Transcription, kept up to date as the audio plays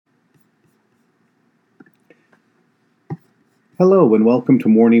Hello and welcome to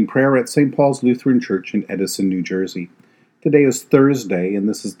morning prayer at St. Paul's Lutheran Church in Edison, New Jersey. Today is Thursday, and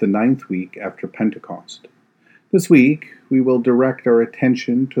this is the 9th week after Pentecost. This week, we will direct our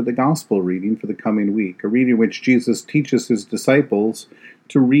attention to the Gospel reading for the coming week, a reading in which Jesus teaches his disciples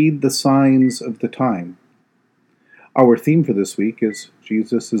to read the signs of the time. Our theme for this week is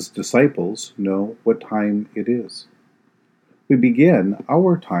Jesus' disciples know what time it is. We begin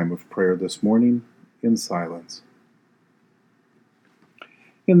our time of prayer this morning in silence.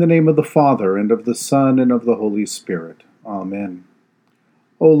 In the name of the Father, and of the Son, and of the Holy Spirit. Amen.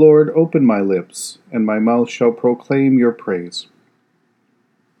 O Lord, open my lips, and my mouth shall proclaim your praise.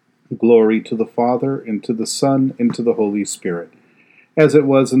 Glory to the Father, and to the Son, and to the Holy Spirit, as it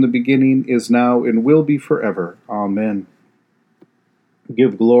was in the beginning, is now, and will be forever. Amen.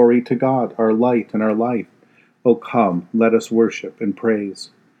 Give glory to God, our light and our life. O come, let us worship and praise.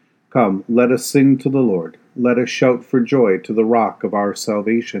 Come, let us sing to the Lord. Let us shout for joy to the rock of our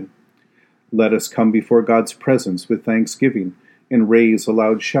salvation. Let us come before God's presence with thanksgiving, and raise a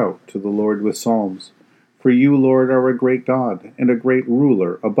loud shout to the Lord with psalms. For you, Lord, are a great God, and a great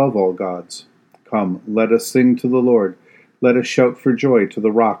ruler above all gods. Come, let us sing to the Lord. Let us shout for joy to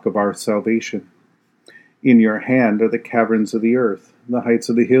the rock of our salvation. In your hand are the caverns of the earth. The heights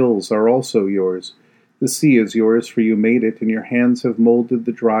of the hills are also yours. The sea is yours, for you made it, and your hands have molded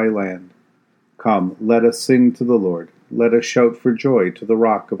the dry land. Come, let us sing to the Lord. Let us shout for joy to the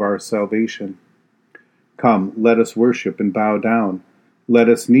rock of our salvation. Come, let us worship and bow down. Let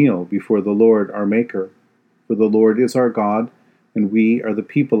us kneel before the Lord our Maker. For the Lord is our God, and we are the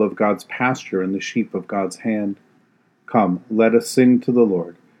people of God's pasture and the sheep of God's hand. Come, let us sing to the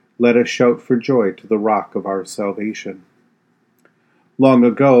Lord. Let us shout for joy to the rock of our salvation. Long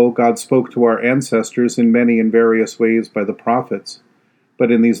ago, God spoke to our ancestors in many and various ways by the prophets. But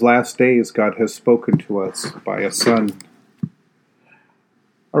in these last days, God has spoken to us by a Son.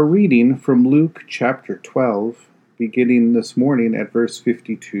 A reading from Luke chapter 12, beginning this morning at verse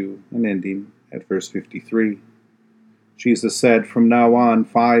 52 and ending at verse 53. Jesus said, "From now on,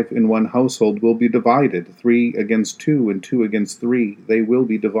 5 in one household will be divided, 3 against 2 and 2 against 3. They will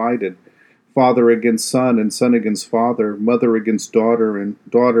be divided. Father against son, and son against father, mother against daughter, and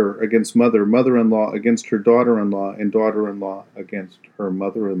daughter against mother, mother-in-law against her daughter-in-law, and daughter-in-law against her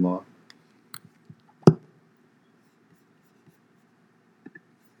mother-in-law."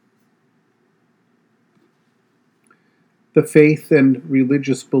 The faith and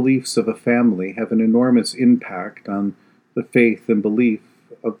religious beliefs of a family have an enormous impact on the faith and belief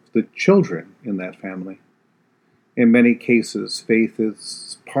of the children in that family. In many cases, faith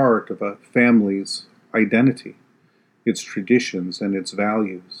is part of a family's identity, its traditions, and its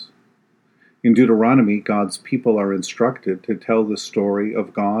values. In Deuteronomy, God's people are instructed to tell the story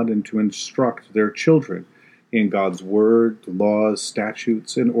of God and to instruct their children in God's word, laws,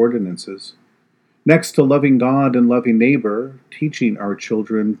 statutes, and ordinances. Next to loving God and loving neighbor, teaching our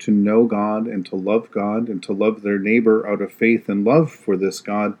children to know God and to love their neighbor out of faith and love for this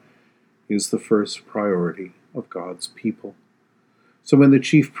God is the first priority of God's people. So when the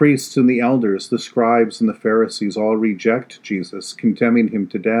chief priests and the elders, the scribes and the Pharisees all reject Jesus, condemning him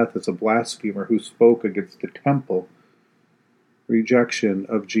to death as a blasphemer who spoke against the temple, rejection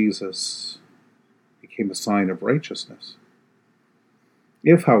of Jesus became a sign of righteousness.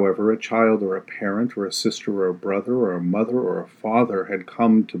 If, however, a child or a parent or a sister or a brother or a mother or a father had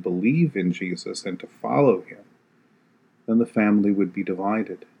come to believe in Jesus and to follow him, then the family would be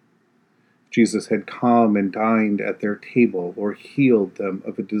divided. Jesus had come and dined at their table, or healed them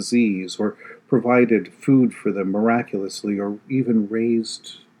of a disease, or provided food for them miraculously, or even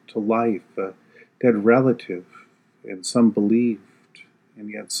raised to life a dead relative, and some believed, and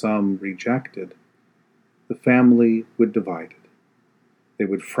yet some rejected, the family would divide it. They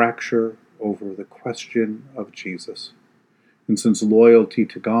would fracture over the question of Jesus. And since loyalty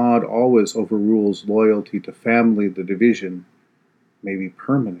to God always overrules loyalty to family, the division may be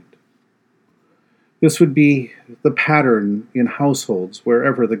permanent. This would be the pattern in households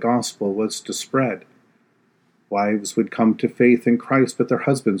wherever the gospel was to spread. Wives would come to faith in Christ, but their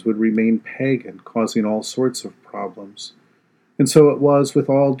husbands would remain pagan, causing all sorts of problems. And so it was with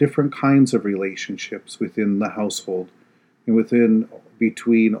all different kinds of relationships within the household, and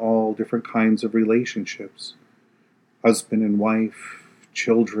between all different kinds of relationships. Husband and wife,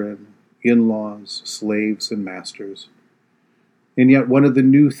 children, in-laws, slaves and masters. And yet one of the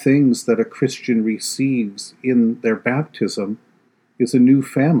new things that a Christian receives in their baptism is a new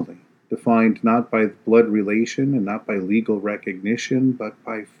family, defined not by blood relation and not by legal recognition, but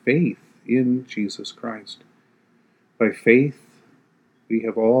by faith in Jesus Christ. By faith, we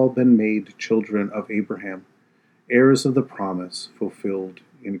have all been made children of Abraham, heirs of the promise fulfilled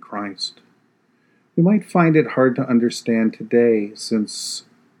in Christ. We might find it hard to understand today, since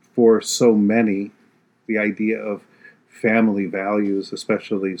for so many, the idea of family values,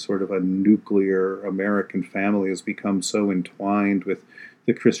 especially sort of a nuclear American family, has become so entwined with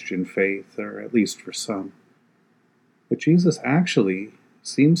the Christian faith, or at least for some. But Jesus actually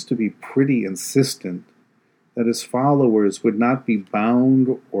seems to be pretty insistent that his followers would not be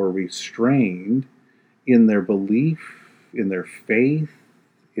bound or restrained in their belief, in their faith,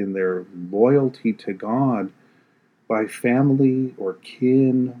 in their loyalty to God by family or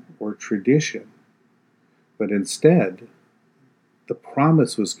kin or tradition. But instead, the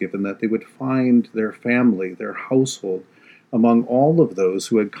promise was given that they would find their family, their household, among all of those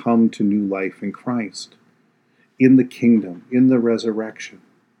who had come to new life in Christ, in the kingdom, in the resurrection.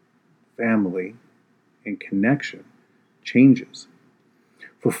 Family and connection changes.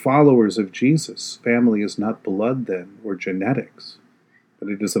 For followers of Jesus, family is not blood then or genetics, but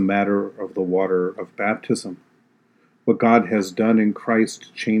it is a matter of the water of baptism. What God has done in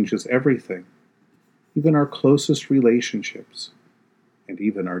Christ changes everything, even our closest relationships and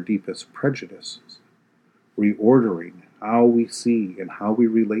even our deepest prejudices, reordering how we see and how we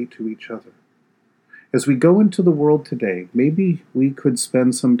relate to each other. As we go into the world today, maybe we could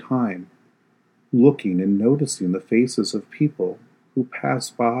spend some time looking and noticing the faces of people who pass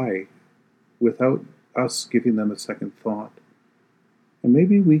by without us giving them a second thought. And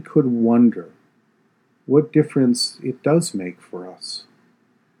maybe we could wonder what difference it does make for us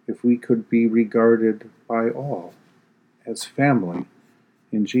if we could be regarded by all as family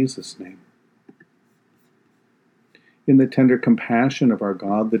in Jesus' name. In the tender compassion of our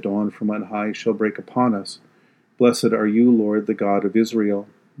God, the dawn from on high shall break upon us. Blessed are you, Lord, the God of Israel.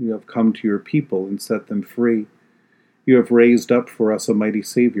 You have come to your people and set them free. You have raised up for us a mighty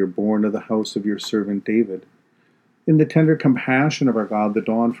Savior, born of the house of your servant David. In the tender compassion of our God, the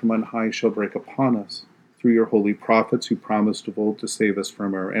dawn from on high shall break upon us. Through your holy prophets, who promised of old to save us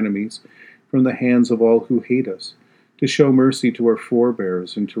from our enemies, from the hands of all who hate us, to show mercy to our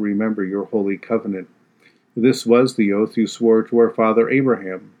forebears, and to remember your holy covenant. This was the oath you swore to our father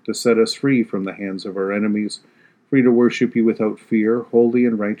Abraham, to set us free from the hands of our enemies, free to worship you without fear, holy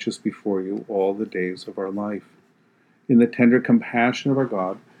and righteous before you all the days of our life. In the tender compassion of our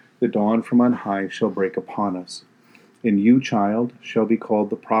God, the dawn from on high shall break upon us. And you, child, shall be called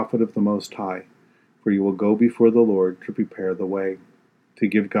the prophet of the Most High, for you will go before the Lord to prepare the way, to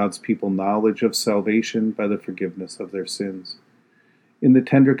give God's people knowledge of salvation by the forgiveness of their sins. In the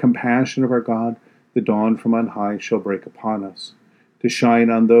tender compassion of our God, the dawn from on high shall break upon us, to shine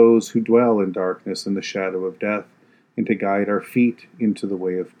on those who dwell in darkness and the shadow of death, and to guide our feet into the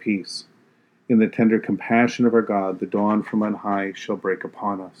way of peace. In the tender compassion of our God, the dawn from on high shall break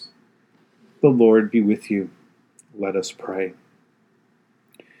upon us. The Lord be with you. Let us pray.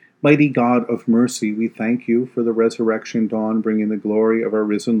 Mighty God of mercy, we thank you for the resurrection dawn bringing the glory of our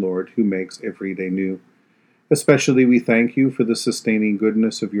risen Lord, who makes every day new. Especially we thank you for the sustaining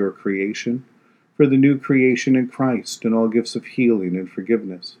goodness of your creation, for the new creation in Christ and all gifts of healing and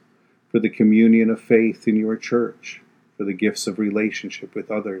forgiveness, for the communion of faith in your church, for the gifts of relationship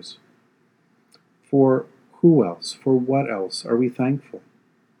with others. For who else, for what else are we thankful?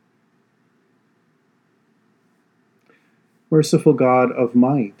 Merciful God of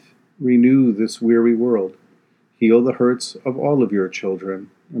might, renew this weary world. Heal the hurts of all of your children,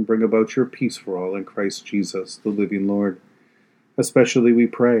 and bring about your peace for all in Christ Jesus, the living Lord. Especially we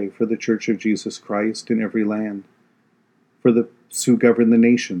pray for the Church of Jesus Christ in every land, for those who govern the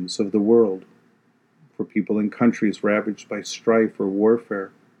nations of the world, for people in countries ravaged by strife or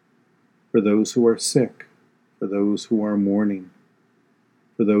warfare, for those who are sick, for those who are mourning,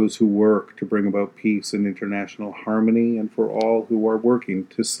 for those who work to bring about peace and international harmony, and for all who are working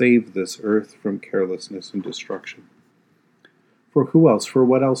to save this earth from carelessness and destruction. For who else, for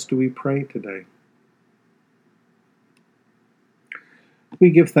what else do we pray today? We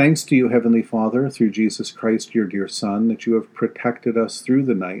give thanks to you, Heavenly Father, through Jesus Christ, your dear Son, that you have protected us through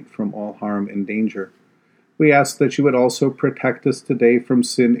the night from all harm and danger. We ask that you would also protect us today from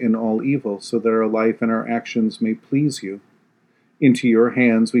sin and all evil, so that our life and our actions may please you. Into your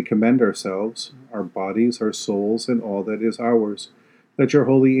hands we commend ourselves, our bodies, our souls, and all that is ours. Let your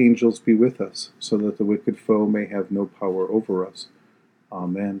holy angels be with us, so that the wicked foe may have no power over us.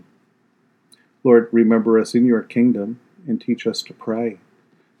 Amen. Lord, remember us in your kingdom, and teach us to pray.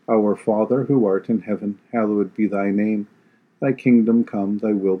 Our Father, who art in heaven, hallowed be thy name. Thy kingdom come,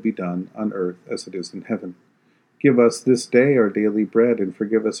 thy will be done, on earth as it is in heaven. Give us this day our daily bread, and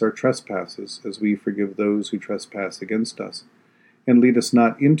forgive us our trespasses, as we forgive those who trespass against us. And lead us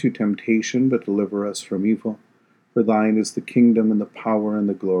not into temptation, but deliver us from evil. For thine is the kingdom and the power and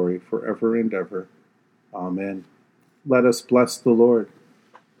the glory forever and ever. Amen. Let us bless the Lord.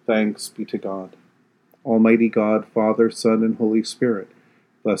 Thanks be to God. Almighty God, Father, Son, and Holy Spirit,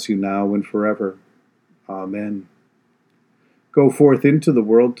 bless you now and forever. Amen. Go forth into the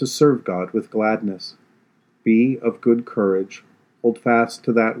world to serve God with gladness. Be of good courage. Hold fast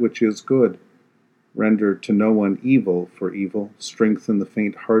to that which is good. Render to no one evil for evil. Strengthen the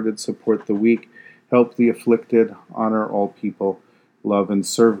faint-hearted, support the weak, help the afflicted, honor all people, love and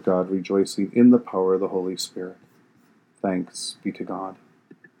serve God, rejoicing in the power of the Holy Spirit. Thanks be to God.